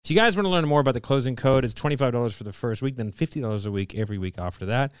you guys want to learn more about the closing code, it's $25 for the first week, then $50 a week every week after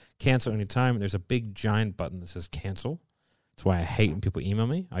that. Cancel anytime. There's a big giant button that says cancel. That's why I hate when people email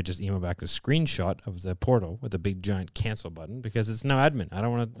me. I just email back a screenshot of the portal with a big giant cancel button because it's no admin. I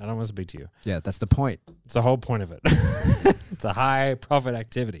don't want to speak to you. Yeah, that's the point. It's the whole point of it. It's a high profit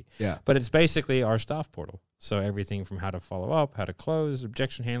activity. Yeah. But it's basically our staff portal. So everything from how to follow up, how to close,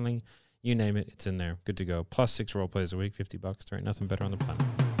 objection handling, you name it, it's in there. Good to go. Plus 6 role plays a week, $50. There ain't nothing better on the planet.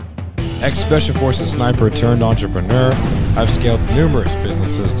 Ex-Special Forces sniper turned entrepreneur. I've scaled numerous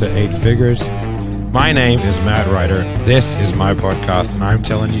businesses to 8 figures. My name is Matt Ryder. This is my podcast, and I'm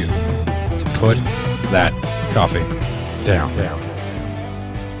telling you to put that coffee down.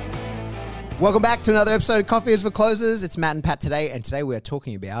 Welcome back to another episode of Coffee is for Closers. It's Matt and Pat today, and today we're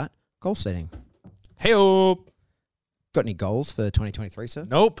talking about goal setting. Hey-o. Got any goals for 2023, sir?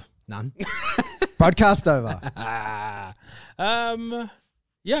 Nope. None. Broadcast over.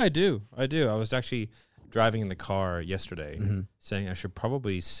 Yeah, I do. I was actually driving in the car yesterday saying I should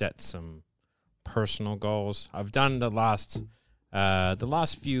probably set some personal goals. I've done the last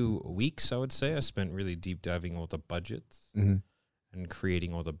few weeks, I would say. I spent really deep diving all the budgets and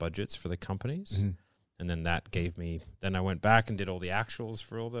creating all the budgets for the companies. And then that gave me, then I went back and did all the actuals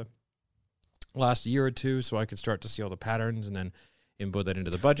for all the last year or two so I could start to see all the patterns and then input that into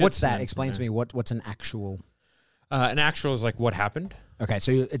the budget. What's that? Explain to me what's an actual. An actual is like what happened. Okay,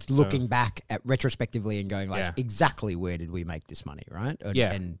 so it's looking back at retrospectively and going like exactly where did we make this money, right?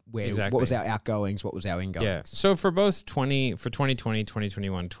 And where exactly. What was our outgoings, what was our ingoings? Yeah. So for both 2020,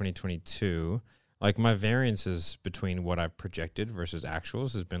 2021, 2022, like my variances between what I've projected versus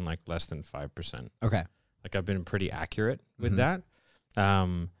actuals has been like less than 5%. Okay. Like I've been pretty accurate with that.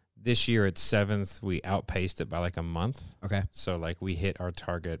 This year at 7th, we outpaced it by like a month. Okay. So like we hit our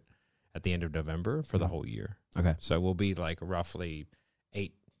target at the end of November for the whole year. Okay. So we'll be like roughly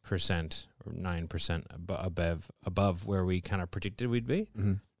 8% or 9% above where we kind of predicted we'd be,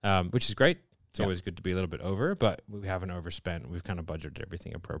 which is great. It's always good to be a little bit over, but we haven't overspent. We've kind of budgeted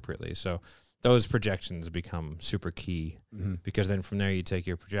everything appropriately. So those projections become super key because then from there you take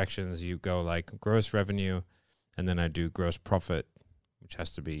your projections, you go like gross revenue, and then I do gross profit, which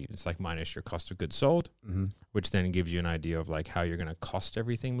has to be, it's like minus your cost of goods sold, which then gives you an idea of like how you're going to cost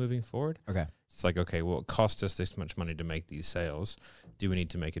everything moving forward. Okay. It's like, okay, well, it cost us this much money to make these sales. Do we need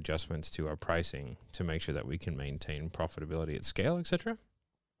to make adjustments to our pricing to make sure that we can maintain profitability at scale, et cetera?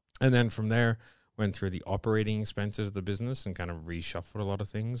 And then from there, went through the operating expenses of the business and kind of reshuffled a lot of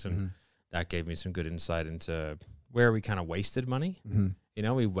things. And that gave me some good insight into where we kind of wasted money. You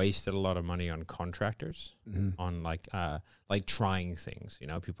know, we wasted a lot of money on contractors, on like trying things. You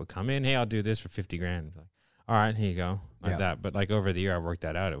know, people come in, hey, I'll do this for 50 grand. Like, all right, here you go, like that. But like over the year, I worked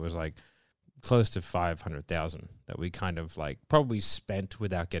that out. It was like close to 500,000 that we kind of like probably spent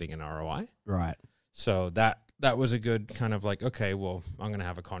without getting an ROI. Right. So that was a good kind of like, okay, well, I'm going to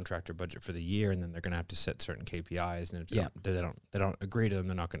have a contractor budget for the year, and then they're going to have to set certain KPIs, and if they don't agree to them,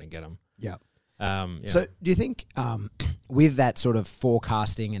 they're not going to get them. Yeah. Yeah. So do you think with that sort of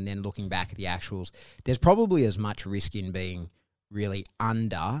forecasting and then looking back at the actuals, there's probably as much risk in being really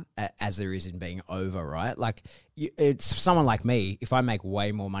under as there is in being over, right? Like it's someone like me, if I make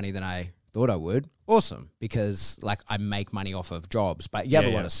way more money than I thought I would, awesome, because like I make money off of jobs, but you have a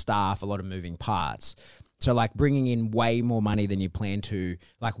lot of staff, a lot of moving parts. So like bringing in way more money than you plan to,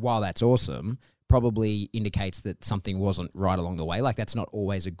 like while that's awesome, probably indicates that something wasn't right along the way. Like that's not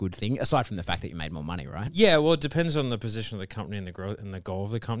always a good thing, aside from the fact that you made more money, right? Yeah, well, it depends on the position of the company and the growth and the goal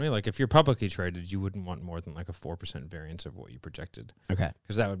of the company. Like if you're publicly traded, you wouldn't want more than like a 4% variance of what you projected. Okay.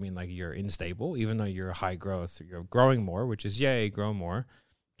 Because that would mean like you're unstable, even though you're high growth, you're growing more, which is yay, grow more.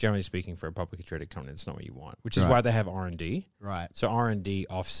 Generally speaking, for a publicly traded company, that's not what you want, which is why they have R&D. Right. So R&D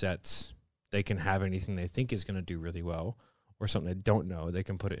offsets, they can have anything they think is going to do really well or something they don't know. They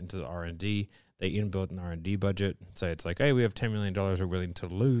can put it into the R&D. They inbuilt an R&D budget. Say it's like, hey, we have $10 million we're willing to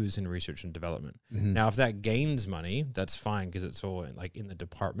lose in research and development. Now, if that gains money, that's fine because it's all like in the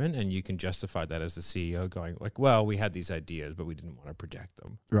department, and you can justify that as the CEO going like, well, we had these ideas, but we didn't want to project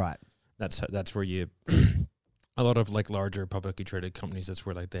them. Right. That's where you a lot of like larger publicly traded companies, that's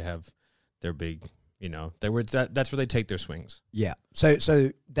where like they have their big, you know, that's where they take their swings. Yeah.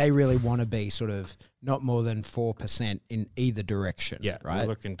 So they really want to be sort of not more than 4% in either direction. Yeah. Right. We're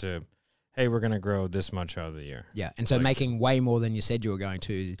looking to, hey, we're going to grow this much out of the year. Yeah. And so like, making way more than you said you were going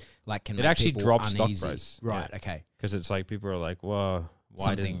to, like, can it make actually people drops uneasy. stock price. Right. Yeah. Okay. Because it's like people are like, well,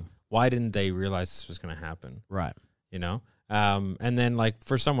 why didn't they realize this was going to happen? Right. You know? And then like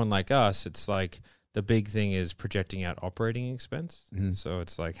for someone like us, it's like the big thing is projecting out operating expense. So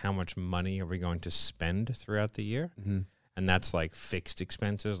it's like how much money are we going to spend throughout the year? And that's like fixed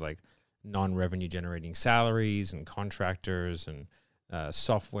expenses, like non-revenue generating salaries and contractors and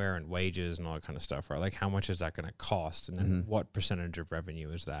software and wages and all that kind of stuff, right? Like how much is that going to cost? And then what percentage of revenue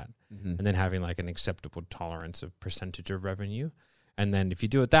is that? And then having like an acceptable tolerance of percentage of revenue. And then if you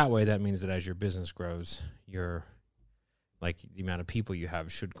do it that way, that means that as your business grows, your like the amount of people you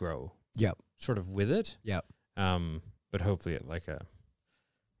have should grow. Yep. Sort of with it. Yep. But hopefully at like a,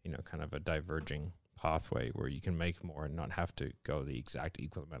 kind of a diverging pathway where you can make more and not have to go the exact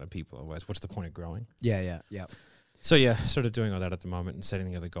equal amount of people. Otherwise, what's the point of growing? Yeah. So yeah, sort of doing all that at the moment and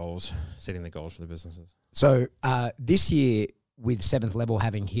setting the goals for the businesses. So this year, with 7th Level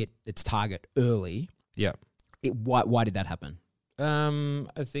having hit its target early, Yeah. Why did that happen?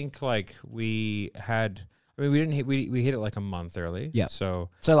 I think like we didn't hit, we hit it like a month early. Yeah. So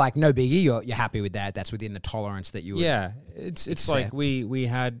like no biggie. You're happy with that. That's within the tolerance that you would. yeah, it's like we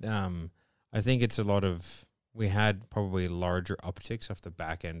had I think it's we had probably larger upticks off the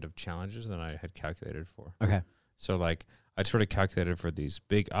back end of challenges than I had calculated for. Okay. So like I'd sort of calculated for these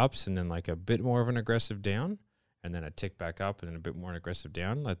big ups and then like a bit more of an aggressive down and then a tick back up and then a bit more an aggressive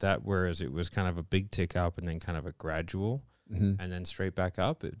down like that. Whereas it was kind of a big tick up and then kind of a gradual and then straight back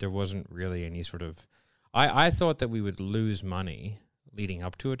up. There wasn't really any sort of, I thought that we would lose money leading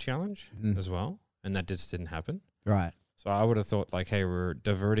up to a challenge as well. And that just didn't happen. Right. So I would have thought like, hey, we're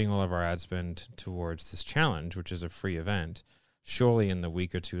diverting all of our ad spend towards this challenge, which is a free event. Surely in the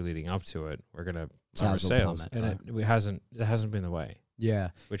week or two leading up to it, we're going to our sales. Plummet, and it hasn't been the way. Yeah.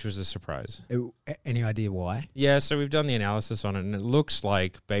 Which was a surprise. Any idea why? Yeah, so we've done the analysis on it, and it looks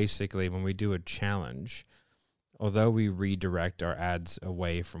like basically when we do a challenge, although we redirect our ads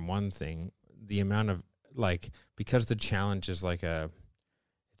away from one thing, the amount of like, because the challenge is like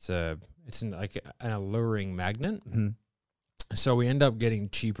it's like an alluring magnet. So we end up getting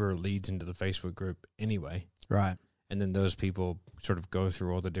cheaper leads into the Facebook group anyway. Right. And then those people sort of go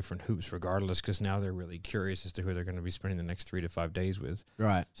through all the different hoops regardless because now they're really curious as to who they're going to be spending the next 3 to 5 days with.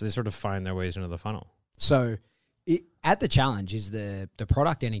 Right. So they sort of find their ways into the funnel. So at the challenge, is the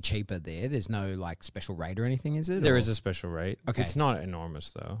product any cheaper there? There's no like special rate or anything, is it? There is a special rate. Okay. It's not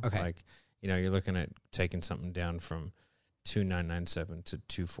enormous though. Okay. Like, you're looking at taking something down from 2,997 to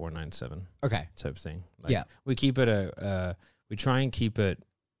 2,497. Okay. Type thing. Like, Yeah. We keep it we try and keep it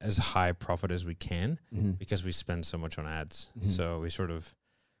as high profit as we can because we spend so much on ads. So we sort of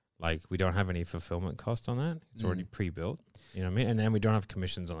like, we don't have any fulfillment cost on that. It's already pre-built, you know what I mean? And then we don't have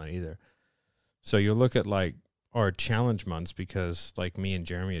commissions on it either. So you look at like our challenge months because like me and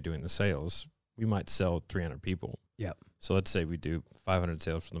Jeremy are doing the sales, we might sell 300 people. Yep. So let's say we do 500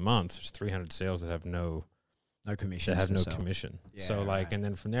 sales for the month. There's 300 sales that have no commission. commission. Yeah, so like, right. and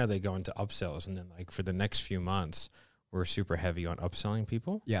then from there they go into upsells. And then like for the next few months, we're super heavy on upselling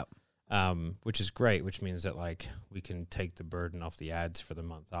people. Yep. Which is great, which means that like we can take the burden off the ads for the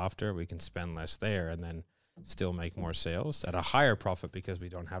month after. We can spend less there and then still make more sales at a higher profit because we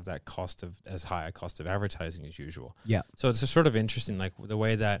don't have that as high a cost of advertising as usual. Yeah. So it's a sort of interesting, like the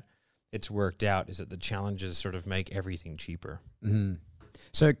way that it's worked out is that the challenges sort of make everything cheaper.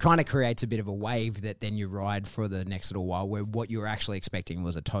 So it kind of creates a bit of a wave that then you ride for the next little while where what you were actually expecting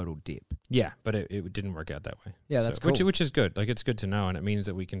was a total dip. Yeah, but it didn't work out that way. Yeah, that's cool. Which is good. Like it's good to know, and it means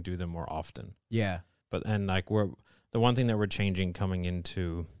that we can do them more often. Yeah. But and like the one thing that we're changing coming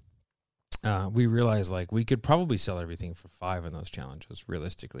into, we realize like we could probably sell everything for 5 in those challenges.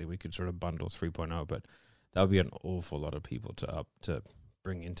 Realistically, we could sort of bundle 3.0, but that would be an awful lot of people to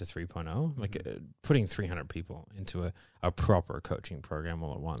bring into 3.0. Like putting 300 people into a proper coaching program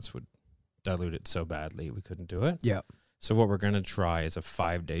all at once would dilute it so badly we couldn't do it. Yeah. So what we're going to try is a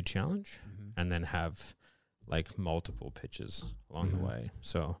 5-day challenge and then have like multiple pitches along the way.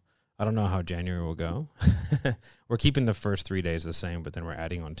 So I don't know how January will go. We're keeping the first 3 days the same, but then we're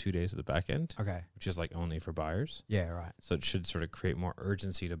adding on 2 days at the back end, Okay. which is like only for buyers. Yeah, right. So it should sort of create more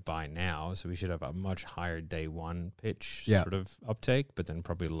urgency to buy now. So we should have a much higher day 1 pitch sort of uptake, but then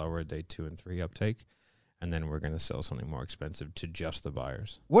probably lower day 2 and 3 uptake. And then we're going to sell something more expensive to just the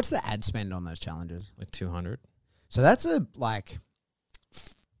buyers. What's the ad spend on those challenges? Like 200. So that's a like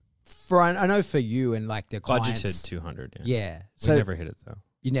I know for you and like the clients. Budgeted 200. Yeah. Yeah. We So never hit it though.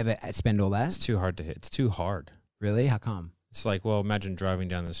 you never spend all that? It's too hard to hit. It's too hard. Really? How come? It's like, well, imagine driving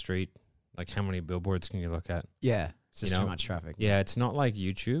down the street. Like, how many billboards can you look at? Yeah. It's just too know? much traffic. Yeah, it's not like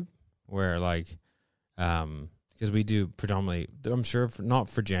YouTube where, like, because we do predominantly, I'm sure not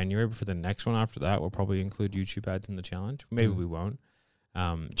for January, but for the next one after that, we'll probably include YouTube ads in the challenge. Maybe we won't.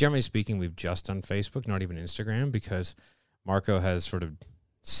 Generally speaking, we've just done Facebook, not even Instagram, because Marco has sort of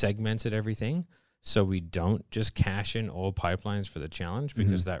segmented everything. So we don't just cash in all pipelines for the challenge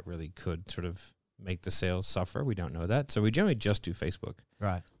because that really could sort of make the sales suffer. We don't know that. So we generally just do Facebook.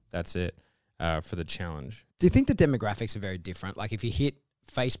 Right. That's it for the challenge. Do you think the demographics are very different? Like if you hit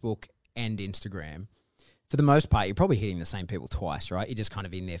Facebook and Instagram, for the most part, you're probably hitting the same people twice, right? You're just kind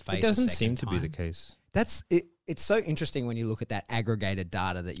of in their face. It doesn't seem to be the case. That's it. It's so interesting when you look at that aggregated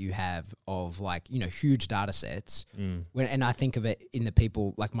data that you have of like, you know, huge data sets. And I think of it in the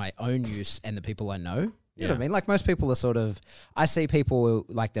people, like my own use and the people I know. You know what I mean? Like most people are sort of, I see people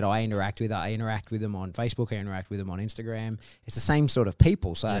like that I interact with them on Facebook, I interact with them on Instagram. It's the same sort of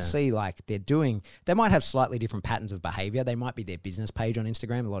people. So I see like they might have slightly different patterns of behavior. They might be their business page on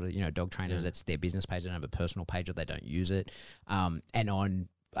Instagram. A lot of, you know, dog trainers, it's their business page. They don't have a personal page or they don't use it. And on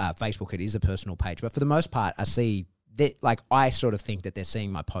Facebook, it is a personal page. But for the most part, I see that, like, I sort of think that they're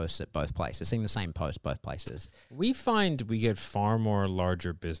seeing my posts at both places, seeing the same post both places. We find we get far more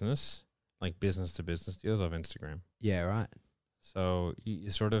larger business, like business to business deals off Instagram. Yeah, right. So you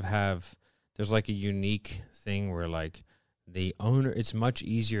sort of have, there's like a unique thing where like the owner, it's much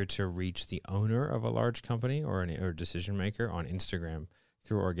easier to reach the owner of a large company or a decision maker on Instagram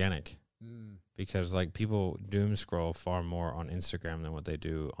through organic. Because like people doom scroll far more on Instagram than what they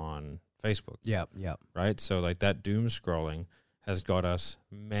do on Facebook. Yep. Right? So like that doom scrolling has got us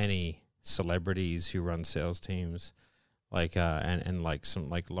many celebrities who run sales teams. Like and like some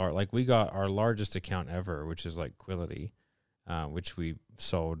like we got our largest account ever, which is like Quility, which we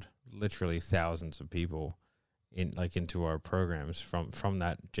sold literally thousands of people into our programs from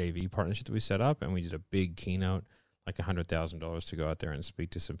that JV partnership that we set up, and we did a big keynote, like $100,000 to go out there and speak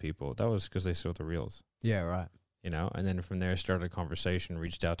to some people. That was because they saw the reels. Yeah, right. You know, and then from there started a conversation,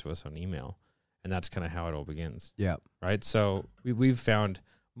 reached out to us on email, and that's kind of how it all begins. Yeah. Right. So we've found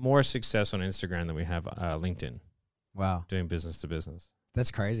more success on Instagram than we have LinkedIn. Wow. Doing business to business. That's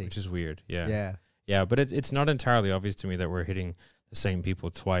crazy. Which is weird. Yeah. Yeah. Yeah, but it's not entirely obvious to me that we're hitting the same people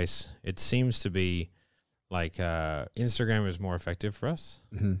twice. It seems to be like Instagram is more effective for us,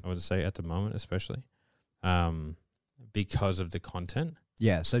 I would say, at the moment, especially because of the content.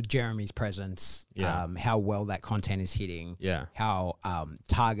 Yeah, so Jeremy's presence, how well that content is hitting, how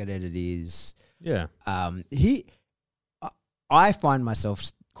targeted it is. Yeah. I find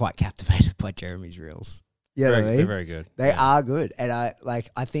myself quite captivated by Jeremy's reels. You know what I mean? They're very good. They are good. And I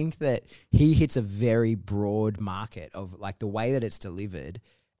think that he hits a very broad market of like the way that it's delivered.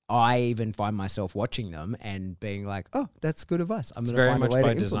 I even find myself watching them and being like, oh, that's good advice. I'm going to find a way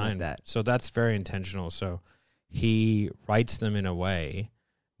to implement that. So that's very intentional. So he writes them in a way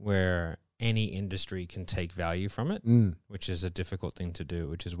where any industry can take value from it, which is a difficult thing to do,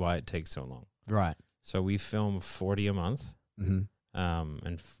 which is why it takes so long. Right. So we film 40 a month.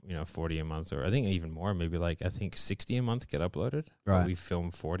 And 40 a month, or I think even more, maybe like I think 60 a month get uploaded. Right. We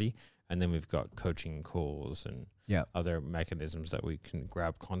film 40, and then we've got coaching calls and other mechanisms that we can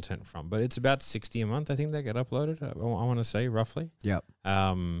grab content from. But it's about 60 a month, I think, that get uploaded. I want to say roughly. Yep.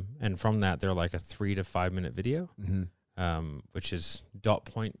 And from that, they're like a 3 to 5 minute video, which is dot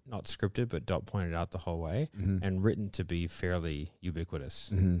point, not scripted, but dot pointed out the whole way, and written to be fairly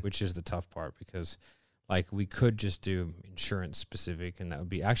ubiquitous, which is the tough part because. Like we could just do insurance specific, and that would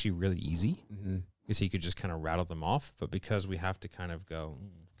be actually really easy because he could just kind of rattle them off. But because we have to kind of go,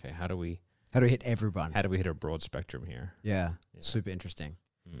 okay, how do we hit everyone? How do we hit a broad spectrum here? Yeah. Super interesting.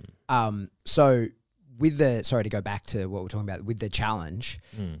 So sorry to go back to what we're talking about with the challenge,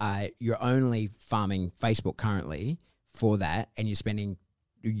 you're only farming Facebook currently for that, and you're budgeting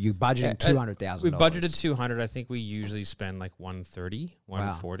 $200,000. We budgeted 200. I think we usually spend like 130,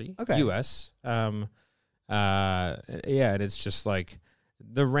 140 US. And it's just like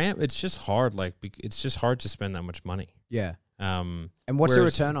the ramp. It's just hard. Like it's just hard to spend that much money. Yeah. And what's the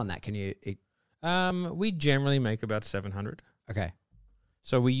return on that? Can you? We generally make about 700. Okay.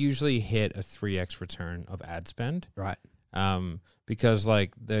 So we usually hit a 3x return of ad spend. Right. Because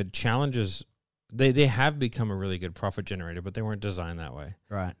like the challenges, they have become a really good profit generator, but they weren't designed that way.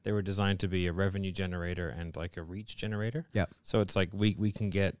 Right. They were designed to be a revenue generator and like a reach generator. Yeah. So it's like we can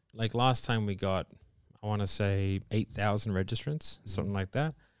get, like last time we got, I want to say 8,000 registrants, something like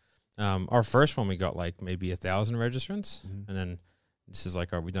that. Our first one, we got like maybe 1,000 registrants. And then this is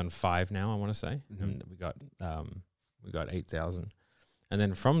like, we've done 5 now, I want to say. And we got 8,000. And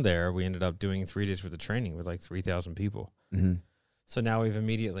then from there, we ended up doing 3 days worth of training with like 3,000 people. So now we've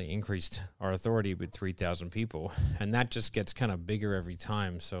immediately increased our authority with 3,000 people. And that just gets kind of bigger every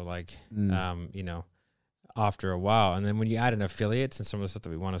time. So like, after a while, and then when you add in affiliates and some of the stuff that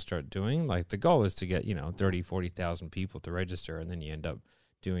we want to start doing, like the goal is to get 30, 40,000 people to register, and then you end up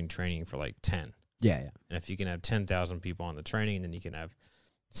doing training for like 10. Yeah. And if you can have 10,000 people on the training, and then you can have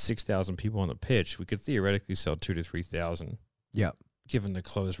 6,000 people on the pitch, we could theoretically sell 2,000 to 3,000. Yep. given the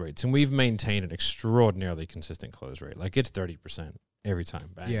close rates. And we've maintained an extraordinarily consistent close rate. Like, it's 30% every time.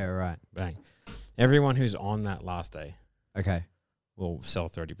 Bang. Yeah, right. Bang. Everyone who's on that last day Okay. will sell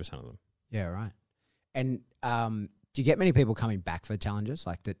 30% of them. Yeah, right. And do you get many people coming back for challenges,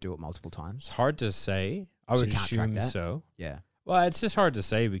 like that do it multiple times? It's hard to say. I So would you can't track assume that? so. Yeah. Well, it's just hard to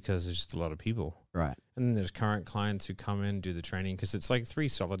say because there's just a lot of people. Right. And then there's current clients who come in, do the training, because it's like 3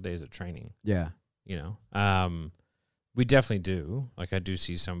 solid days of training, Yeah. you know. We definitely do. Like, I do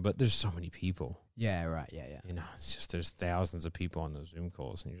see some, but there's so many people. Yeah, right. Yeah, yeah. You know, it's just there's thousands of people on those Zoom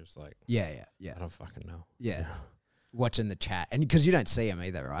calls, and you're just like, Yeah, yeah, yeah. I don't fucking know. Yeah. Watching the chat. And because you don't see them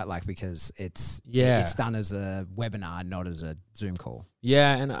either, right? Like, because it's done as a webinar, not as a Zoom call.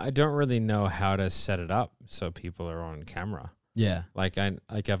 Yeah, and I don't really know how to set it up so people are on camera. Yeah. Like,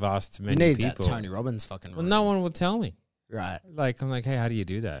 I've asked You many need people. that Tony Robbins fucking Well, no one will tell me. Right. Like, I'm like, hey, how do you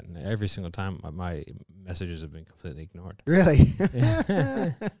do that? And every single time, my messages have been completely ignored. Really?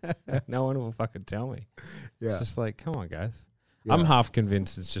 No one will fucking tell me. Yeah. It's just like, come on, guys. Yeah. I'm half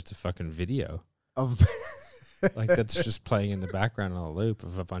convinced it's just a fucking video. Of Like, that's just playing in the background on a loop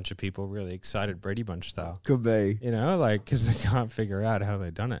of a bunch of people really excited Brady Bunch style. Could be. You know, like, because they can't figure out how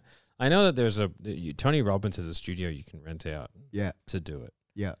they've done it. I know that there's Tony Robbins has a studio you can rent out Yeah. to do it.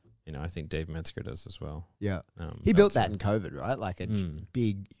 Yeah. You know, I think Dave Metzger does as well. Yeah. He built that that's in COVID, right? Like a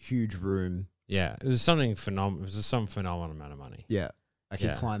big, huge room. Yeah, it was something phenomenal. It was some phenomenal amount of money. Yeah. Like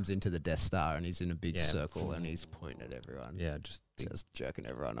Yeah. he climbs into the Death Star and he's in a big Yeah. circle and he's pointing at everyone. Yeah, just Jerking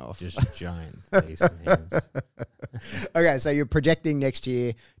everyone off. just giant face and hands. Okay, so you're projecting next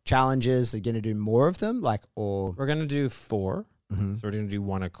year challenges. Are you going to do more of them? Like, or We're gonna do 4. Mhm. So we're gonna do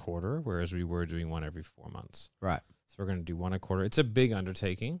 1 a quarter, whereas we were doing 1 every 4 months. right? So we're gonna do 1 a quarter. It's a big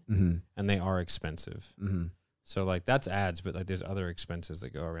undertaking, Mm-hmm. and they are expensive. Mm-hmm. So like that's ads, but like there's other expenses that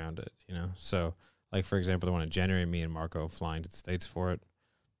go around it, you know. So like for example, the one in January, me and Marco flying to the States for it.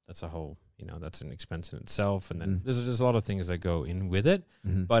 That's a whole, you know, that's an expense in itself, and then there's just a lot of things that go in with it.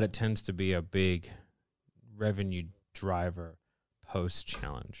 Mm-hmm. But it tends to be a big revenue driver post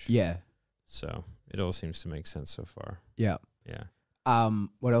challenge. Yeah. So it all seems to make sense so far. Yeah. Yeah.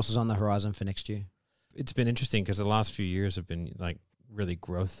 What else is on the horizon for next year? It's been interesting because the last few years have been like really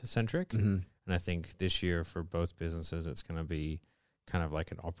growth centric. Mm-hmm. And I think this year for both businesses, it's going to be kind of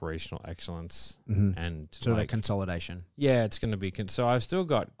like an operational excellence Mm-hmm. and Sort like, of consolidation. yeah, it's going to be, so I've still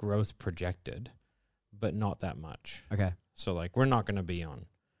got growth projected, but not that much. Okay. So like, we're not going to be on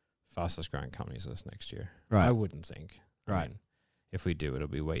fastest growing companies list next year. Right. I wouldn't think. I Right. mean, if we do, it'll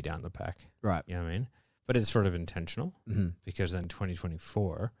be way down the pack. Right. You know what I mean? But it's sort of intentional Mm-hmm. because then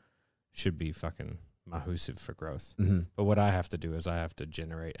 2024 should be fucking mahusive for growth. Mm-hmm. But what I have to do is I have to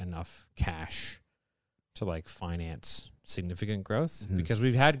generate enough cash to like finance significant growth Mhm. because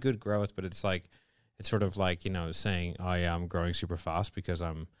we've had good growth, but it's like, it's sort of like, you know, saying, oh yeah, I'm growing super fast because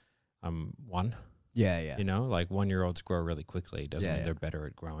I'm one, Yeah. Yeah. you know, like 1-year-olds grow really quickly. Doesn't Yeah, mean yeah. they're better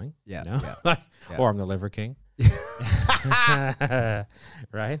at growing, Yeah. you know? Yeah. Yeah. Or I'm the liver king,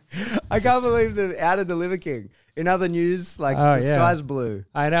 right? I can't believe the out of the Liver King. In other news, like Oh, the yeah. sky's blue.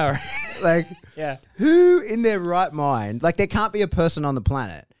 I know, right? Like Yeah. who in their right mind? Like there can't be a person on the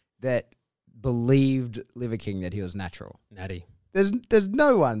planet that believed Liver King that he was natural. Natty. There's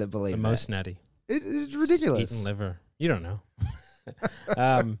no one that The believed most natty. that. It is ridiculous. Eating liver. You don't know.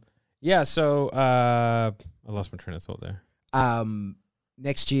 Yeah, so I lost my train of thought there.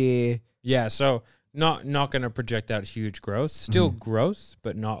 Next year, Yeah, so not going to project out huge growth. Still growth,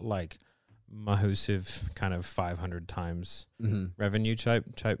 but not like mahusive kind of 500 times revenue type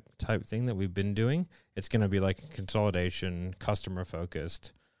thing that we've been doing. It's going to be like consolidation, customer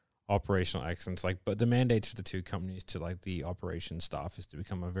focused, operational excellence. Like, but the mandates for the two companies to like the operations staff is to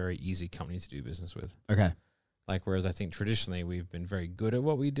become a very easy company to do business with. okay, Like, whereas I think traditionally we've been very good at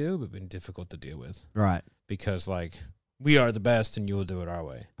what we do, but been difficult to deal with right, because like we are the best and you'll do it our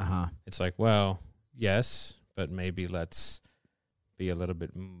way. It's like, well, yes, but maybe let's be a little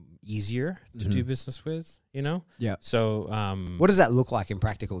bit easier to do business with, you know? Yeah. So, what does that look like in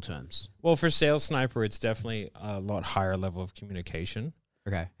practical terms? well, for Sales Sniper, it's definitely a lot higher level of communication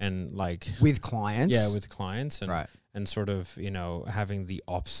Okay, and like, with clients, yeah, with clients and, right, and sort of, you know, having the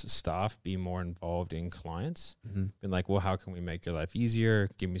ops staff be more involved in clients. Been like, well, how can we make your life easier?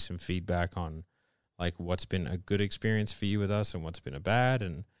 Give me some feedback on like what's been a good experience for you with us and what's been a bad,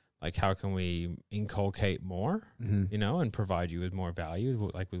 and like how can we inculcate more, you know, and provide you with more value,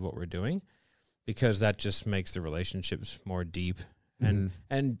 like with what we're doing, because that just makes the relationships more deep and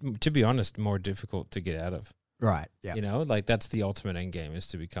to be honest, more difficult to get out of. right, yeah, You know, like that's the ultimate end game is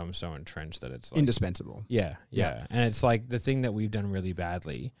to become so entrenched that it's like indispensable. yeah. And it's like the thing that we've done really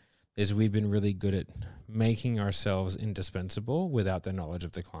badly is we've been really good at making ourselves indispensable without the knowledge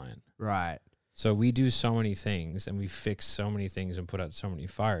of the client. Right. So we do so many things and we fix so many things and put out so many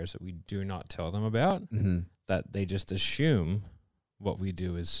fires that we do not tell them about, that they just assume what we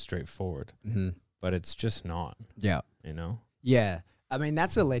do is straightforward. But it's just not. Yeah. You know? Yeah. I mean,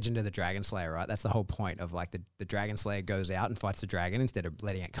 that's the legend of the Dragon Slayer, right? That's the whole point of like the Dragon Slayer goes out and fights the dragon instead of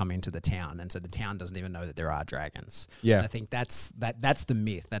letting it come into the town. And so the town doesn't even know that there are dragons. Yeah. And I think that's the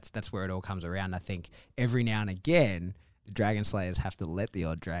myth. That's where it all comes around. I think every now and again, the Dragon Slayers have to let the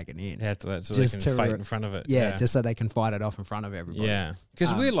odd dragon in. They have to let so Just they can to fight in front of it. Yeah, just so they can fight it off in front of everybody. Yeah.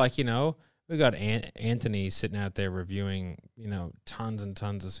 Because we're like, you know, we got Anthony sitting out there reviewing, you know, tons and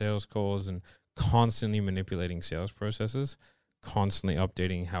tons of sales calls and constantly manipulating sales processes, constantly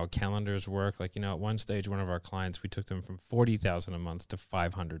updating how calendars work. Like, you know, at one stage, one of our clients, we took them from 40,000 a month to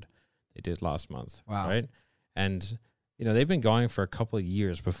 500 they did last month. Wow. Right. And, you know, they've been going for a couple of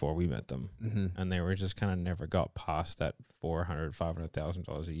years before we met them. And they were just kind of never got past that $400,000,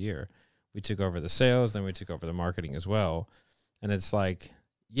 $500,000 a year. We took over the sales, then we took over the marketing as well. And it's like,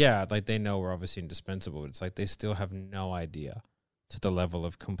 yeah, like they know we're obviously indispensable, but it's like they still have no idea to the level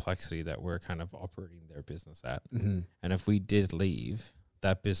of complexity that we're kind of operating their business at. And if we did leave,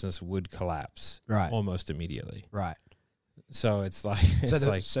 that business would collapse almost immediately. Right. So it's like,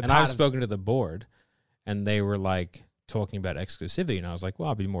 So and I've spoken to the board and they were like talking about exclusivity. And I was like, well,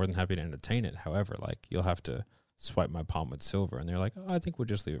 I'll be more than happy to entertain it. However, like you'll have to swipe my palm with silver. And they're like, oh, I think we'll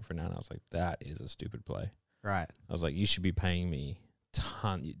just leave it for now. And I was like, that is a stupid play. Right. I was like, you should be paying me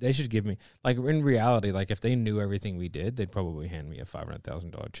they should give me, like, in reality, like if they knew everything we did, they'd probably hand me a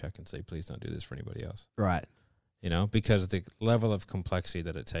 $500,000 check and say, please don't do this for anybody else. Right. You know, because the level of complexity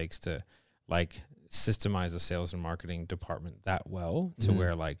that it takes to like systemize the sales and marketing department that well to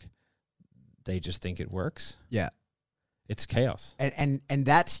where like they just think it works. Yeah. It's chaos. And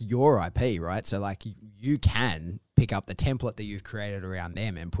that's your IP, right? So like you can pick up the template that you've created around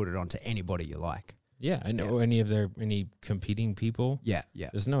them and put it onto anybody you like. Yeah, I know any competing people. Yeah.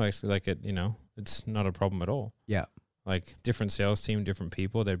 There's no actually like it. You know, it's not a problem at all. Yeah. Like different sales team, different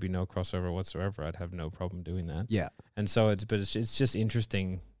people. There'd be no crossover whatsoever. I'd have no problem doing that. Yeah. And so it's just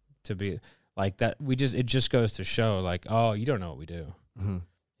interesting to be like that. It just goes to show like, oh, you don't know what we do.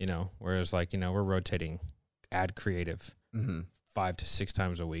 You know, whereas like, you know, we're rotating ad creative 5 to 6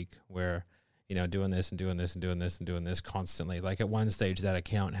 times a week. Where, you know, doing this and doing this and doing this and doing this constantly. Like at one stage, that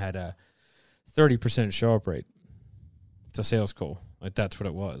account had a 30% show up rate. It's a sales call. Like that's what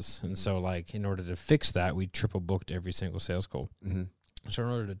it was. And so like in order to fix that, we triple booked every single sales call. So in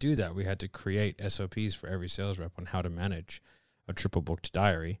order to do that, we had to create SOPs for every sales rep on how to manage a triple booked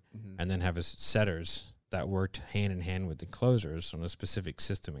diary and then have a setters that worked hand in hand with the closers on a specific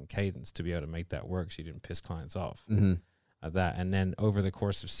system and cadence to be able to make that work so you didn't piss clients off. That. And then over the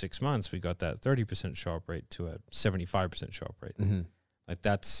course of 6 months, we got that 30% show up rate to a 75% show up rate. Like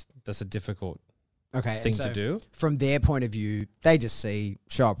that's a difficult thing to do. From their point of view, they just see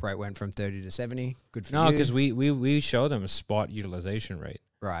show up rate went from 30 to 70. Good for you. No, because we show them a spot utilization rate.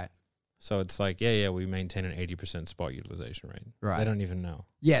 Right. So it's like, yeah, we maintain an 80% spot utilization rate. Right. They don't even know.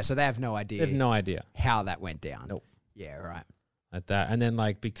 Yeah, so they have no idea. They have no idea how that went down. Nope. Yeah, right. At that. And then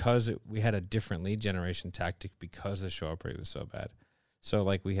like because we had a different lead generation tactic because the show up rate was so bad. So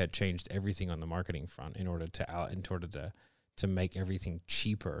like we had changed everything on the marketing front in order to make everything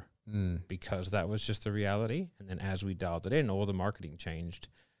cheaper because that was just the reality. And then as we dialed it in, all the marketing changed,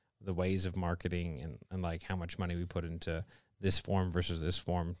 the ways of marketing and like how much money we put into this form versus this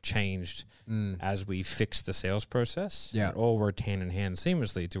form changed as we fixed the sales process. Yeah. It all worked hand in hand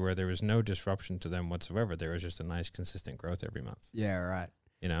seamlessly to where there was no disruption to them whatsoever. There was just a nice consistent growth every month. Yeah, right.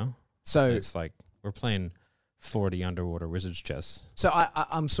 You know? So it's like we're playing 40 underwater wizards chess. So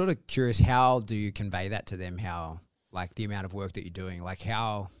I'm sort of curious, how do you convey that to them? How, like, the amount of work that you're doing, like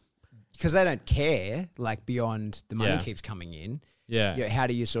how, because they don't care, like, beyond the money keeps coming in. Yeah. You know, how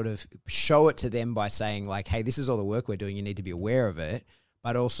do you sort of show it to them by saying like, hey, this is all the work we're doing. You need to be aware of it,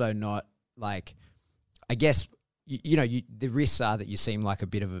 but also not like, I guess, you know, the risks are that you seem like a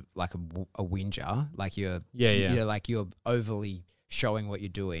bit of a whinger, like you're like you're overly showing what you're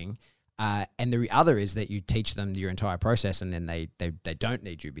doing. And the other is that you teach them your entire process and then they don't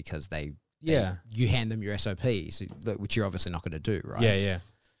need you because you hand them your SOPs, which you're obviously not going to do, right? Yeah.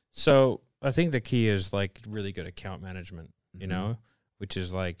 So I think the key is like really good account management, you know, which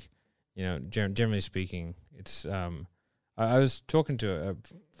is like, you know, generally speaking, it's, I was talking to a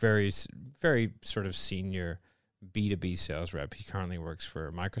very, very sort of senior B2B sales rep. He currently works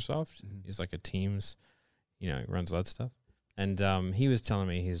for Microsoft. He's like a Teams, you know, he runs all that stuff. And he was telling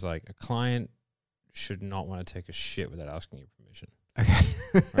me, he's like, a client should not want to take a shit without asking your permission. Okay.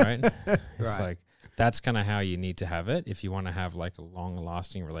 Right? It's like, that's kind of how you need to have it if you want to have like long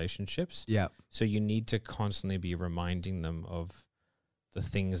lasting relationships. Yeah. So you need to constantly be reminding them of the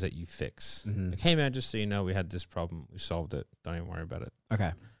things that you fix. Like, hey man, just so you know, we had this problem, we solved it. Don't even worry about it.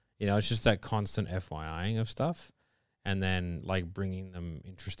 Okay. You know, it's just that constant FYIing of stuff, and then like bringing them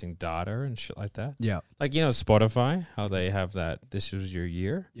interesting data and shit like that. Yeah. Like, you know, Spotify, how they have that, this was your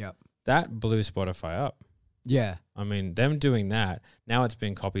year. Yeah. That blew Spotify up. Yeah. I mean, them doing that, now it's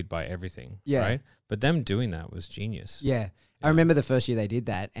being copied by everything. Yeah. Right? But them doing that was genius. Yeah. I remember the first year they did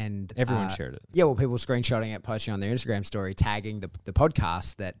that, and Everyone shared it. Yeah, well, people screenshotting it, posting on their Instagram story, tagging the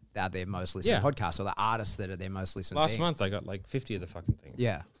podcasts that are their most listened podcasts, or the artists that are their most listened. Last month, I got like 50 of the fucking things.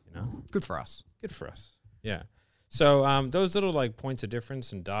 Yeah. You know? Good for us. Good for us. Yeah. So those little like points of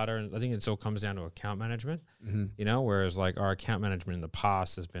difference in data, and I think it all comes down to account management, you know, whereas like our account management in the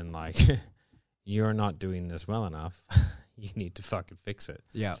past has been like, you're not doing this well enough. You need to fucking fix it.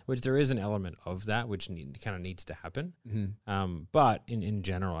 Yeah. Which there is an element of that, which kind of needs to happen. But in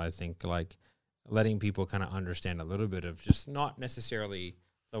general, I think like letting people kind of understand a little bit of just not necessarily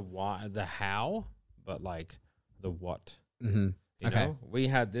the why, the how, but like the what. You know, we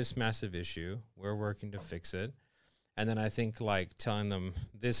had this massive issue. We're working to fix it. And then I think like telling them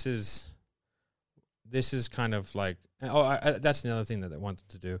this is kind of like, that's another thing that I want them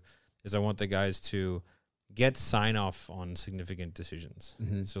to do is I want the guys to get sign off on significant decisions.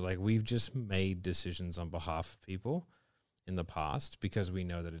 So like we've just made decisions on behalf of people in the past because we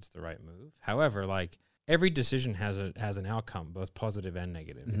know that it's the right move. However, like every decision has an outcome, both positive and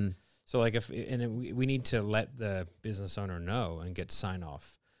negative. So like we need to let the business owner know and get sign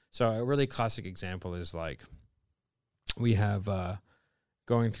off. So a really classic example is like we have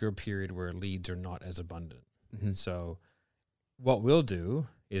going through a period where leads are not as abundant. So what we'll do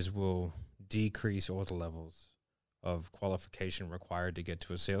is we'll decrease all the levels of qualification required to get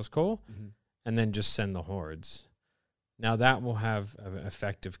to a sales call and then just send the hordes. Now that will have an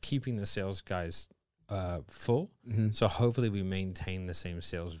effect of keeping the sales guys full. So hopefully we maintain the same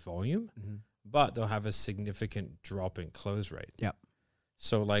sales volume, but they'll have a significant drop in close rate. Yep.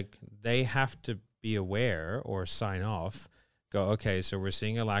 So like they have to be aware or sign off, go, okay, so we're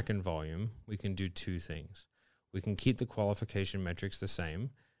seeing a lack in volume. We can do two things. We can keep the qualification metrics the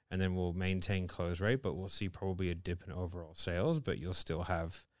same, and then we'll maintain close rate, but we'll see probably a dip in overall sales, but you'll still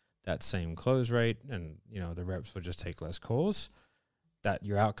have that same close rate, and you know the reps will just take less calls. That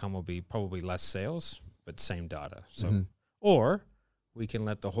your outcome will be probably less sales, but same data. So, or we can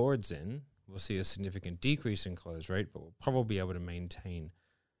let the hordes in. We'll see a significant decrease in close rate, but we'll probably be able to maintain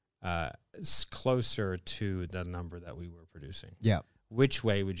closer to the number that we were producing. Yeah. Which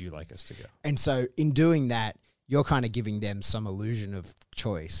way would you like us to go? And so in doing that, you're kind of giving them some illusion of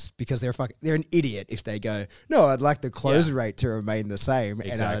choice because they're an idiot if they go, no, I'd like the close rate to remain the same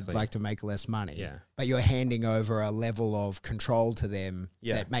and I'd like to make less money. Yeah. But you're handing over a level of control to them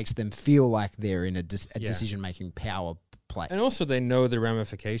that makes them feel like they're in a decision-making power play. And also they know the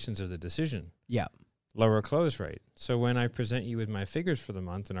ramifications of the decision. Yeah. Lower close rate. So when I present you with my figures for the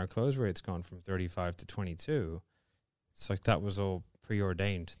month and our close rate's gone from 35 to 22, it's like that was all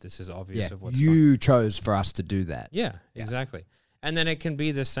preordained. This is obvious of what's you chose for us to do that. Yeah, exactly. And then it can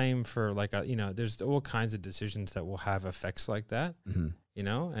be the same for like, there's all kinds of decisions that will have effects like that, you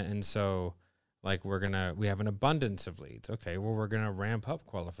know? And so like we have an abundance of leads. Okay, well, we're going to ramp up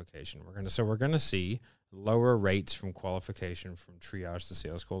qualification. We're going to see lower rates from qualification from triage to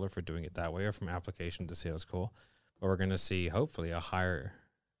sales call if we're doing it that way, or from application to sales call. But we're going to see hopefully a higher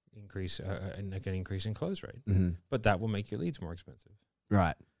increase, an increase in close rate. But that will make your leads more expensive.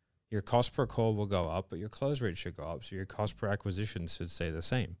 Right. Your cost per call will go up, but your close rate should go up. So your cost per acquisition should stay the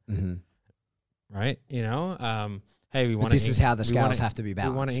same. Right? You know, hey, we want to. This is how the scales have to be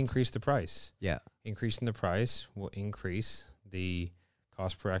balanced. We want to increase the price. Yeah. Increasing the price will increase the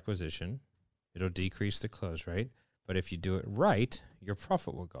cost per acquisition. It'll decrease the close rate. But if you do it right, your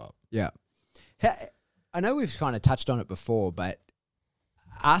profit will go up. Yeah. I know we've kind of touched on it before, but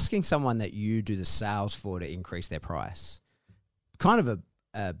asking someone that you do the sales for to increase their price, kind of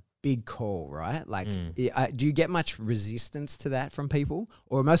a big call, right? Like, do you get much resistance to that from people?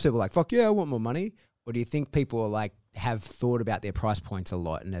 Or are most people like, fuck yeah, I want more money? Or do you think people are like, have thought about their price points a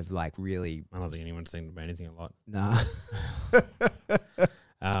lot and have like really... I don't think anyone's thinking about anything a lot. No.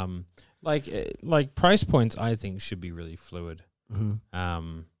 Like price points, I think should be really fluid.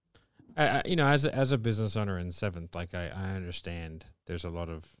 As a business owner in Seventh, like I understand there's a lot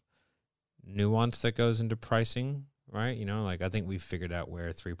of nuance that goes into pricing, right? You know, like I think we've figured out where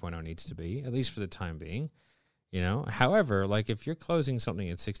 3.0 needs to be, at least for the time being. You know, however, like if you're closing something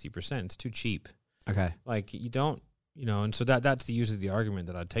at 60%, it's too cheap. Okay. Like you don't you know, and so that's usually the argument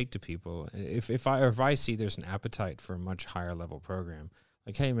that I take to people. If I see there's an appetite for a much higher level program,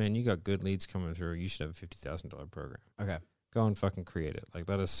 like, hey man, you got good leads coming through, you should have a $50,000 program. Okay. Go and fucking create it. Like,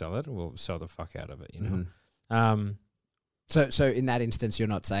 let us sell it, and we'll sell the fuck out of it. You know. Mm-hmm. So in that instance, you're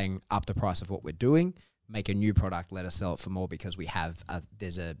not saying up the price of what we're doing, make a new product, let us sell it for more because we have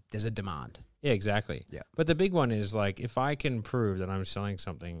there's a demand. Yeah, exactly. Yeah. But the big one is, like, if I can prove that I'm selling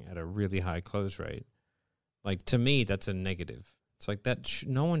something at a really high close rate, like, to me, that's a negative. It's like that.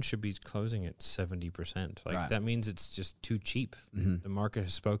 No one should be closing at 70%. Like, that means it's just too cheap. Mm-hmm. The market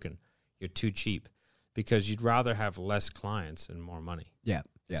has spoken. You're too cheap, because you'd rather have less clients and more money. Yeah.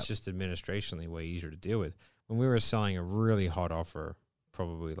 It's just administrationally way easier to deal with. When we were selling a really hot offer,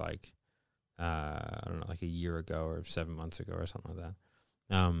 probably like, I don't know, like a year ago or 7 months ago or something like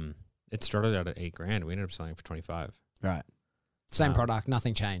that. It started out at $8,000. We ended up selling for 25. Right. Same product,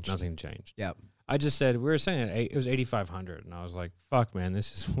 nothing changed. Nothing changed. Yep. I just said, we were saying it was 8,500, and I was like, fuck man,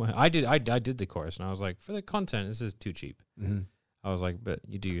 this is what I did the course, and I was like, for the content, this is too cheap. Mm-hmm. I was like, but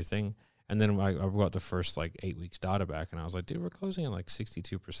you do your thing. And then I got the first like 8 weeks data back, and I was like, dude, we're closing at like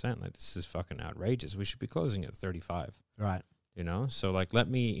 62%. Like, this is fucking outrageous. We should be closing at 35. Right. You know? So like, let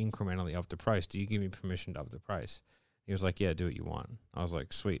me incrementally up the price. Do you give me permission to up the price? He was like, yeah, do what you want. I was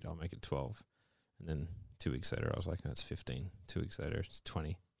like, sweet, I'll make it 12. And then 2 weeks later, I was like, that's 15. 2 weeks later, it's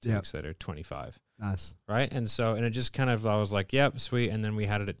 20. 2 weeks later, 25. Nice. Right? And so, and it just kind of, I was like, yep, sweet. And then we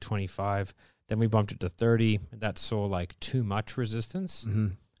had it at 25. Then we bumped it to 30. That saw like too much resistance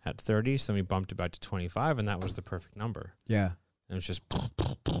at 30. So then we bumped it back to 25, and that was the perfect number. Yeah. And it was just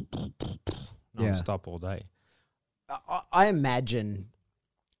non-stop all day. I imagine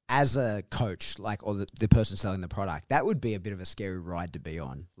as a coach, like, or the person selling the product, that would be a bit of a scary ride to be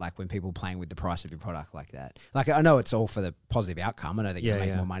on. Like, when people playing with the price of your product like that. Like, I know it's all for the positive outcome. I know that you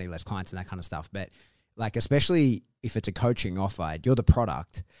make more money, less clients, and that kind of stuff. But like, especially if it's a coaching offer, you're the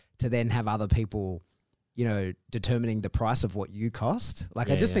product, to then have other people, you know, determining the price of what you cost. Like,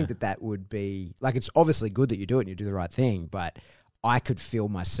 I just think that would be, like, it's obviously good that you do it and you do the right thing, but I could feel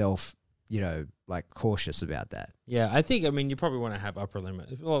myself, you know, like, cautious about that. Yeah, I think, I mean, you probably want to have upper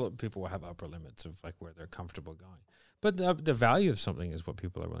limits. A lot of people will have upper limits of like where they're comfortable going. But the value of something is what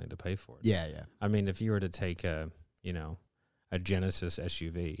people are willing to pay for it. Yeah, yeah. I mean, if you were to take a Genesis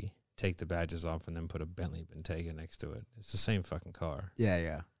SUV, take the badges off, and then put a Bentley Bentayga next to it, it's the same fucking car. Yeah,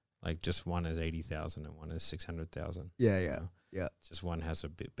 yeah. Like, just one is 80,000 and one is 600,000. Yeah, yeah. Yeah. Just one has a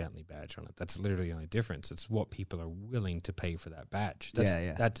Bentley badge on it. That's literally the only difference. It's what people are willing to pay for that badge.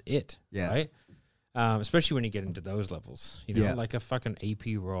 That's it. Yeah. Right? Especially when you get into those levels. You know, like a fucking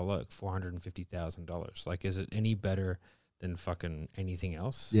AP Rolex, $450,000. Like, is it any better than fucking anything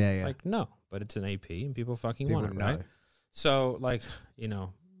else? Yeah, yeah. Like, no. But it's an AP, and people fucking want it, right? So, like, you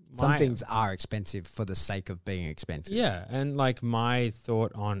know, some things are expensive for the sake of being expensive. Yeah, and like, my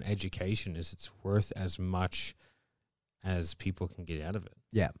thought on education is it's worth as much as people can get out of it.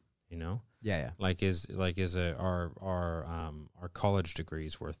 Yeah. You know? Yeah, yeah. Like, our college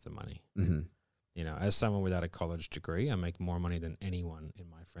degrees worth the money? Mm-hmm. You know, as someone without a college degree, I make more money than anyone in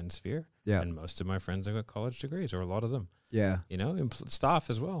my friend sphere. Yeah. And most of my friends have got college degrees, or a lot of them. Yeah. You know, staff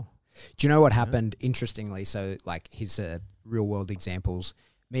as well. Do you know what happened, interestingly? So, like, his real world examples.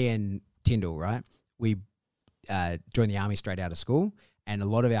 Me and Tyndall, right? We joined the army straight out of school, and a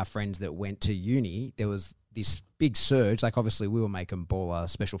lot of our friends that went to uni, there was this big surge. Like, obviously, we were making baller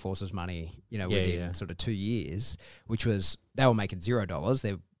special forces money, you know, within sort of 2 years, which was, they were making $0.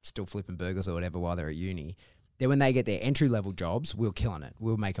 They're still flipping burgers or whatever while they're at uni. Then when they get their entry level jobs, we were killing it.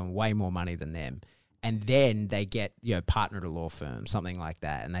 We were making way more money than them. And then they get, you know, partner at a law firm, something like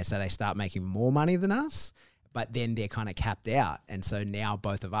that. And they say they start making more money than us, but then they're kind of capped out. And so now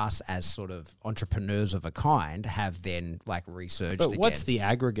both of us, as sort of entrepreneurs of a kind, have then like researched But again. what's the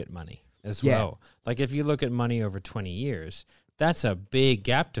aggregate money as well? Like, if you look at money over 20 years, that's a big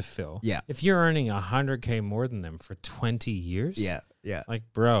gap to fill. Yeah. If you're earning $100K more than them for 20 years. Yeah. Yeah. Like,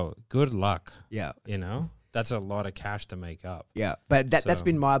 bro, good luck. Yeah. You know? That's a lot of cash to make up. Yeah. But that's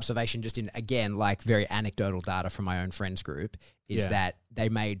been my observation, just in, again, like, very anecdotal data from my own friends group, is that they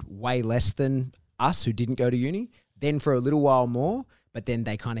made way less than us who didn't go to uni, then for a little while more, but then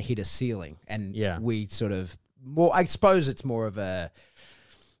they kind of hit a ceiling. And we sort of more, I suppose it's more of a,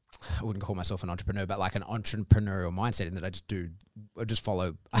 I wouldn't call myself an entrepreneur, but like an entrepreneurial mindset, in that I just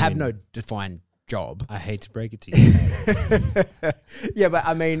follow. I have no defined job. I hate to break it to you. Yeah, but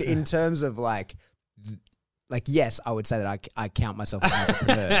I mean, in terms of like, yes, I would say that I count myself as an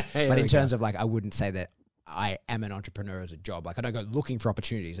entrepreneur, but in terms of like, I wouldn't say that I am an entrepreneur as a job. Like, I don't go looking for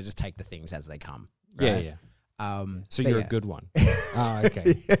opportunities. I just take the things as they come. Right? Yeah. So you're a good one. Oh,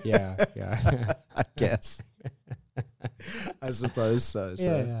 okay. Yeah. I guess. I suppose so.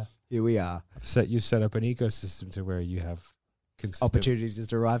 So here we are. You set up an ecosystem to where you have consistent Opportunities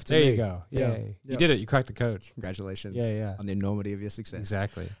just arrive to There me. you go. Yeah. Yeah. You did it. You cracked the code. Congratulations Yeah. on the enormity of your success.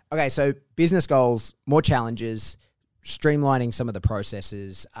 Exactly. Okay, so business goals, more challenges, streamlining some of the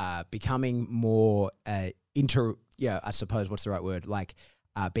processes, becoming more I suppose what's the right word? Like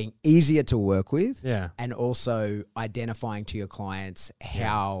being easier to work with. Yeah. And also identifying to your clients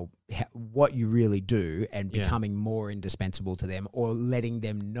how what you really do and becoming more indispensable to them, or letting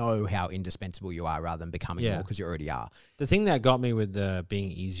them know how indispensable you are rather than becoming more, because you already are. The thing that got me with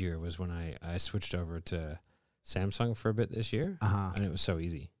being easier was when I switched over to Samsung for a bit this year, and it was so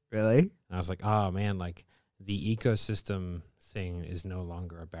easy. Really? And I was like, oh man, like the ecosystem thing is no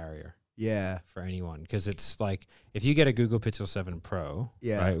longer a barrier. Yeah. For anyone, because it's like if you get a Google Pixel 7 Pro,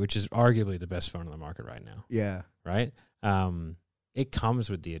 right, which is arguably the best phone on the market right now, right, it comes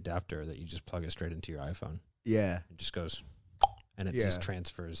with the adapter that you just plug it straight into your iPhone. Yeah, it just goes, and it just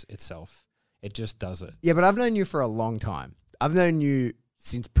transfers itself. It just does it. Yeah, but I've known you for a long time. I've known you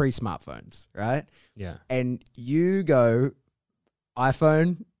since pre-smartphones, right? Yeah, and you go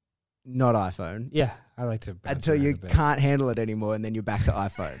iPhone, not iPhone. Yeah, I like to until you can't handle it anymore, and then you're back to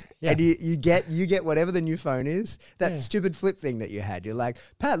iPhone. And you get whatever the new phone is. That stupid flip thing that you had. You're like,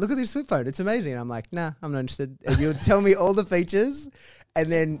 Pat, look at this flip phone. It's amazing. And I'm like, nah, I'm not interested. And you'll tell me all the features,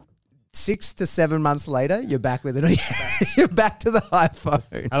 and then 6 to 7 months later, you're back with it. You're back to the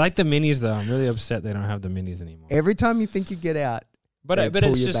iPhone. I like the minis though. I'm really upset they don't have the minis anymore. Every time you think you get out. But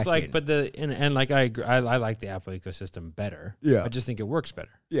it's just like, but I agree, I like the Apple ecosystem better. Yeah. I just think it works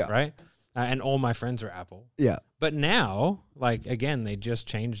better. Yeah. Right. And all my friends are Apple. Yeah. But now, like, again, they just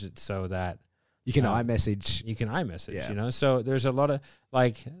changed it so that you can iMessage. You can iMessage, you know? So there's a lot of,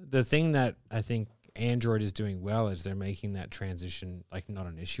 like, the thing that I think Android is doing well is they're making that transition, like, not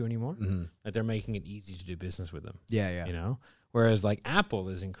an issue anymore. Mm-hmm. That they're making it easy to do business with them. Yeah. You know? Whereas, like, Apple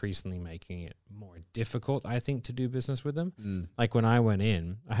is increasingly making it more difficult, I think, to do business with them. Mm. Like, when I went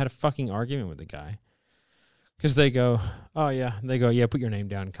in, I had a fucking argument with the guy. Because they go, oh, yeah. They go, yeah, put your name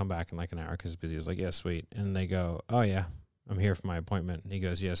down and come back in like an hour because it's busy. I was like, yeah, sweet. And they go, oh, yeah, I'm here for my appointment. And he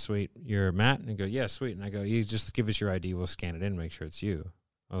goes, yeah, sweet. You're Matt? And he goes, yeah, sweet. And I go, you just give us your ID. We'll scan it in, make sure it's you.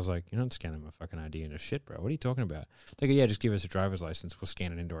 I was like, you're not scanning my fucking ID into shit, bro. What are you talking about? They go, yeah, just give us a driver's license. We'll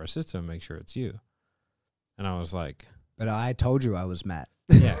scan it into our system and make sure it's you. And I was like. But I told you I was Matt.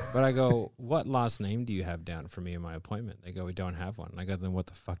 Yeah. But I go, what last name do you have down for me in my appointment? They go, we don't have one. And I go, then what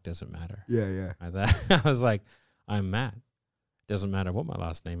the fuck does it matter? Yeah. I was like, I'm Matt. Doesn't matter what my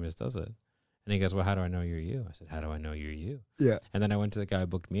last name is, does it? And he goes, well, how do I know you're you? I said, how do I know you're you? Yeah. And then I went to the guy who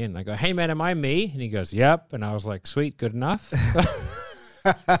booked me in. And I go, hey, man, am I me? And he goes, yep. And I was like, sweet, good enough.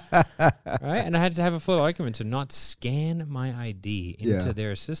 Right? And I had to have a full argument to not scan my ID into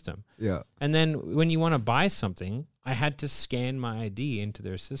their system. Yeah. And then when you want to buy something, I had to scan my ID into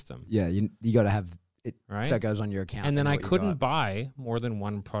their system. Yeah, you got to have it, right? So it goes on your account. And then I couldn't buy more than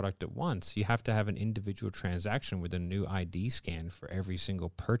one product at once. You have to have an individual transaction with a new ID scan for every single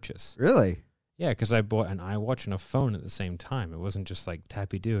purchase. Really? Yeah, because I bought an iWatch and a phone at the same time. It wasn't just like,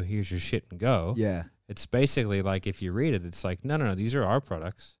 tappy-do, here's your shit and go. Yeah. It's basically like, if you read it, it's like, no, these are our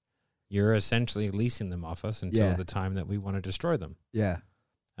products. You're essentially leasing them off us until the time that we want to destroy them. Yeah.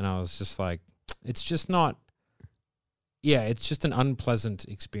 And I was just like, it's just not, it's just an unpleasant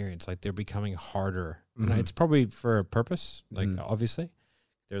experience. Like, they're becoming harder. Mm-hmm. And it's probably for a purpose. Like, obviously,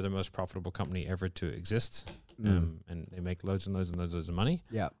 they're the most profitable company ever to exist. And they make loads and loads and loads of money.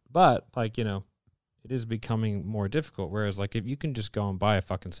 Yeah. But, like, you know, it is becoming more difficult. Whereas, like, if you can just go and buy a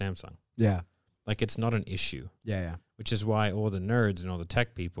fucking Samsung. Yeah. Like, it's not an issue. Yeah. Which is why all the nerds and all the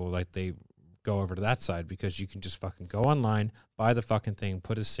tech people, like, they go over to that side because you can just fucking go online, buy the fucking thing,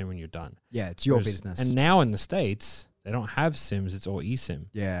 put a SIM, and you're done. Yeah, it's your business. And now in the States, they don't have SIMs. It's all eSIM.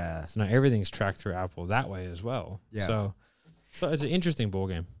 Yeah. So now everything's tracked through Apple that way as well. Yeah. So it's an interesting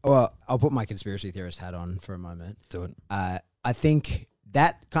ballgame. Well, I'll put my conspiracy theorist hat on for a moment. Do it. I think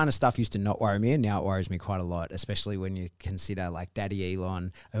that kind of stuff used to not worry me, and now it worries me quite a lot, especially when you consider like Daddy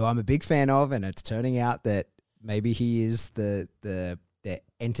Elon, who I'm a big fan of, and it's turning out that maybe he is the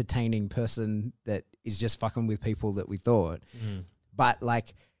entertaining person that is just fucking with people that we thought. But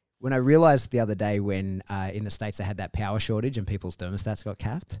like when I realized the other day when in the States they had that power shortage and people's thermostats got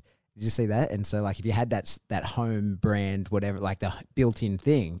capped. Did you see that? And so like if you had that home brand, whatever, like the built-in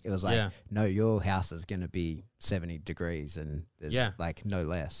thing, it was like, no, your house is going to be 70 degrees and there's like no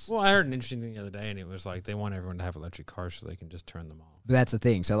less. Well, I heard an interesting thing the other day, and it was like they want everyone to have electric cars so they can just turn them off. But that's the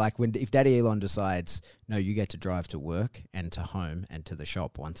thing. So like if Daddy Elon decides, no, you get to drive to work and to home and to the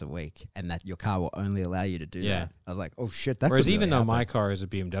shop once a week, and that your car will only allow you to do that. I was like, oh shit, that Whereas could even really though happen. my car is a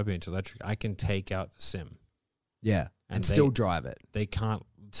BMW, it's electric, I can take out the SIM. Yeah. and still drive it. They can't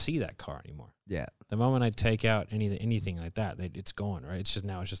see that car anymore. Yeah. The moment I take out anything like that, it's gone, right? It's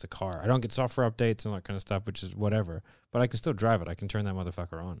just a car. I don't get software updates and that kind of stuff, which is whatever. But I can still drive it. I can turn that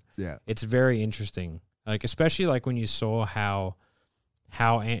motherfucker on. Yeah. It's very interesting. Like, especially like when you saw how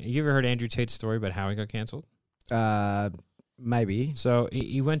you ever heard Andrew Tate's story about how he got canceled? Maybe. So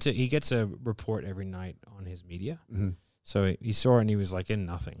he gets a report every night on his media. Mm-hmm. So he saw it and he was like in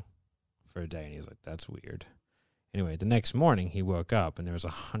nothing for a day. And he's like, that's weird. Anyway, the next morning he woke up and there was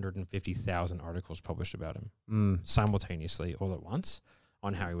 150,000 articles published about him simultaneously all at once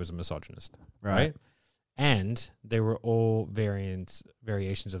on how he was a misogynist. Right? And they were all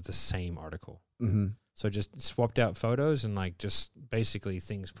variations of the same article. Mm-hmm. So just swapped out photos and like just basically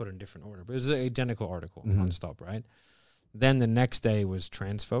things put in different order. But it was an identical article, nonstop, right? Then the next day was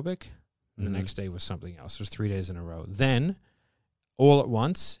transphobic. And the next day was something else. It was 3 days in a row. Then all at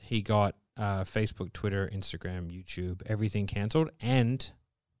once he got Facebook, Twitter, Instagram, YouTube, everything canceled, and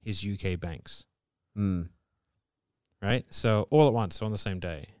his UK banks. Right? So all at once, so on the same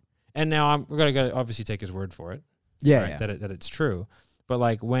day. And now we're going to obviously take his word for it. Yeah, right? yeah. That it's true. But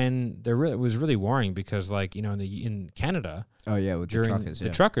like when it was really worrying because like, you know, in Canada, with during the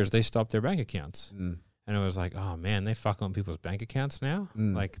truckers, truckers, they stopped their bank accounts. And it was like, oh man, they fuck on people's bank accounts now.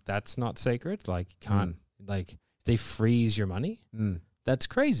 Like that's not sacred. Like you can't like they freeze your money. That's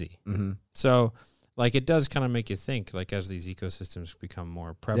crazy. So like it does kind of make you think like as these ecosystems become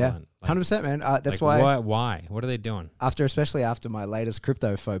more prevalent. Yeah, 100%, man. That's like, why. Why? What are they doing? Especially after my latest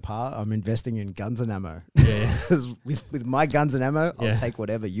crypto faux pas, I'm investing in guns and ammo. Yeah. with my guns and ammo, I'll take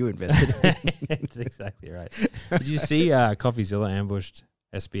whatever you invested in. That's exactly right. Did you see Coffeezilla ambushed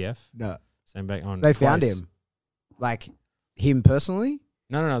SBF? No. Same back on. They found him. Like him personally?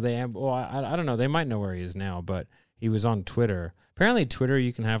 No. I don't know. They might know where he is now, but he was on Twitter. Apparently, Twitter,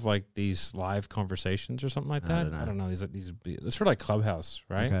 you can have like these live conversations or something like that. I don't know. These it's sort of like Clubhouse,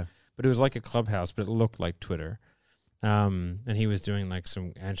 right? Okay. But it was like a Clubhouse, but it looked like Twitter. And he was doing like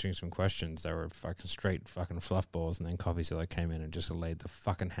answering some questions that were fucking straight fucking fluff balls. And then Coffeezilla came in and just laid the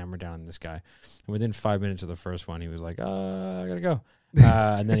fucking hammer down on this guy. And within 5 minutes of the first one, he was like, I gotta go.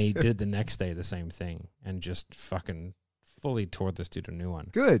 And then he did the next day the same thing and just fucking fully tore this dude a new one.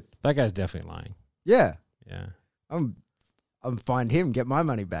 Good. That guy's definitely lying. Yeah. Yeah. I'm find him, get my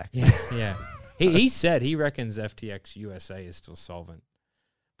money back. Yeah. He said he reckons FTX USA is still solvent.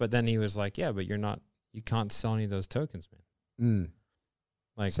 But then he was like, yeah, but you can't sell any of those tokens, man.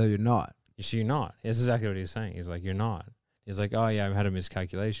 Like, so you're not. You're not. That's exactly what he's saying. He's like, you're not. He's like, oh yeah, I had a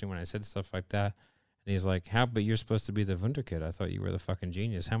miscalculation when I said stuff like that. And he's like, but you're supposed to be the wunderkid. I thought you were the fucking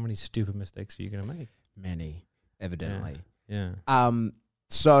genius. How many stupid mistakes are you going to make? Many, evidently. Yeah.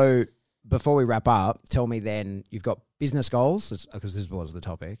 So before we wrap up, tell me then, you've got business goals, because this was the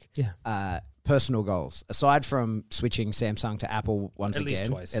topic. Yeah. Personal goals. Aside from switching Samsung to Apple once again. At least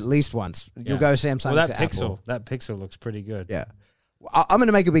twice. At least once. Yeah. You'll go Samsung to Apple. That Pixel looks pretty good. Yeah. I'm going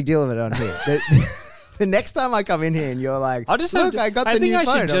to make a big deal of it on here. The next time I come in here and you're like, I think I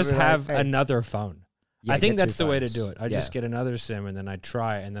should just have another phone. Yeah, I think that's the way to do it. I just get another SIM and then I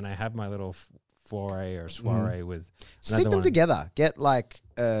try and then I have my little foray or soiree with stick them together. Get like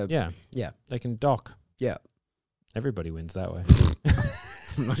yeah. They can dock. Yeah. Everybody wins that way.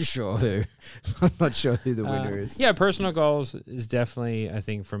 I'm not sure who. I'm not sure who the winner is. Yeah, personal goals is definitely, I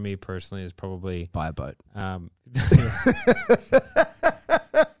think for me personally, is probably buy a boat.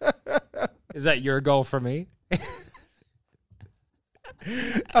 Is that your goal for me?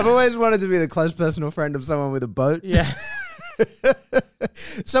 I've always wanted to be the close personal friend of someone with a boat. Yeah.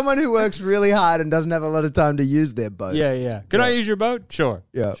 Someone who works really hard and doesn't have a lot of time to use their boat. Yeah. Can I use your boat? Sure.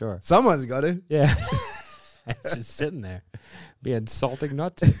 Yeah. Sure. Someone's got to. Yeah. It's just sitting there, be insulting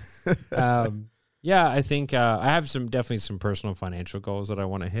not to. Yeah, I think I have definitely some personal financial goals that I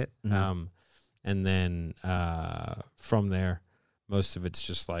want to hit. And then from there, most of it's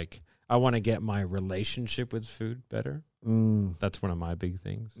just like I want to get my relationship with food better. That's one of my big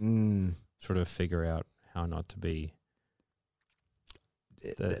things. Sort of figure out how not to be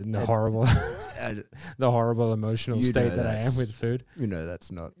the horrible, the horrible emotional state that I am with food. You know,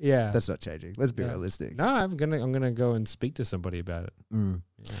 that's not changing. Let's be realistic. No, I'm gonna go and speak to somebody about it.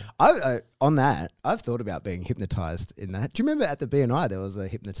 Yeah. On that, I've thought about being hypnotized in that. Do you remember at the BNI there was a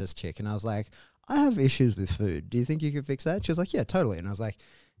hypnotist chick, and I was like, I have issues with food. Do you think you could fix that? She was like, yeah, totally. And I was like,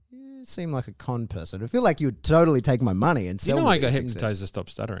 you seem like a con person. I feel like you would totally take my money and sell. I got hypnotized to stop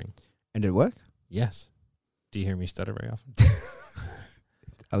stuttering. And did it work? Yes. Do you hear me stutter very often?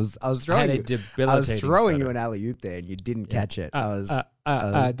 I was I throwing had a you. debilitating I was throwing you stutter. an alley oop there, and you didn't catch it.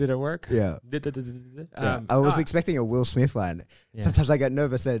 Did it work? Yeah. I was expecting a Will Smith line. Yeah. Sometimes I get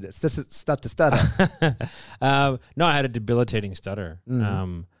nervous and start to stutter. No, I had a debilitating stutter.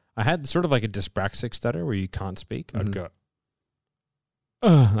 Mm. I had sort of like a dyspraxic stutter where you can't speak. I'd go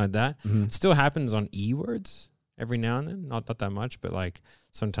like that. Mhm. It still happens on E words every now and then. Not that much, but like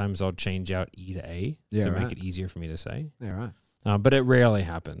sometimes I'll change out E to A to make it easier for me to say. Yeah, right. But it rarely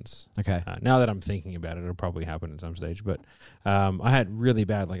happens. Okay. Now that I'm thinking about it, it'll probably happen at some stage. But I had really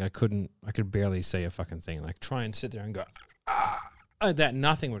bad, like I could barely say a fucking thing. Like try and sit there and go, like that,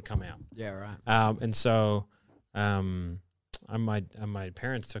 nothing would come out. Yeah, right. And so my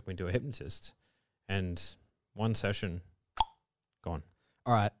parents took me to a hypnotist, and one session, gone.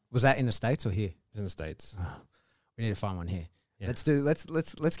 All right. Was that in the States or here? It was in the States. We need to find one here. Yeah.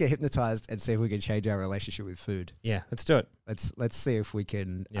 Let's get hypnotized and see if we can change our relationship with food. Yeah, let's do it. Let's see if we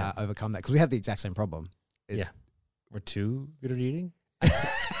can Yeah. overcome that, because we have the exact same problem. We're too good at eating.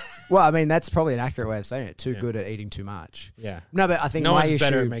 Well, I mean, that's probably an accurate way of saying it. Too Yeah. good at eating too much. Yeah. No, but I think No my one's issue,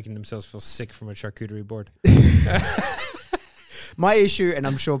 better at making themselves feel sick from a charcuterie board. my issue, and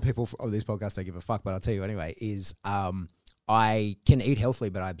I'm sure people on this podcast don't give a fuck, but I'll tell you anyway, is I can eat healthily,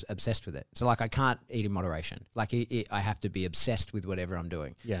 but I'm obsessed with it. So like I can't eat in moderation. Like I have to be obsessed with whatever I'm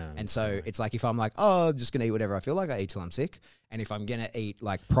doing. Yeah. And so it's like if I'm like, oh, I'm just going to eat whatever I feel like, I eat till I'm sick. And if I'm going to eat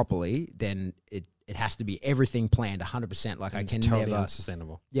like properly, then it has to be everything planned 100%. Like I it's can totally never,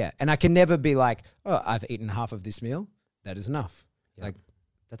 unsustainable. yeah. And I can never be like, oh, I've eaten half of this meal. That is enough. Yeah. Like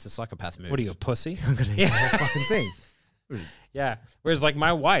that's a psychopath move. What are you, a pussy? I'm going to eat the whole fucking thing. Yeah. Whereas like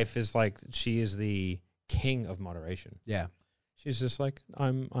my wife is like, she is the king of moderation. Yeah. She's just like,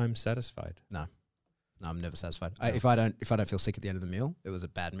 I'm satisfied. No, I'm never satisfied. If I don't feel sick at the end of the meal, it was a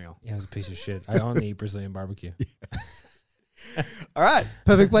bad meal. Yeah, it was a piece of shit. I only eat Brazilian barbecue. All right.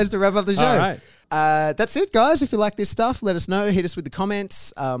 Perfect place to wrap up the show. All right. That's it, guys. If you like this stuff, let us know. Hit us with the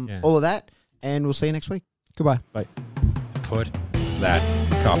comments, all of that. And we'll see you next week. Goodbye. Bye. Put that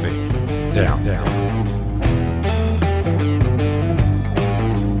coffee down.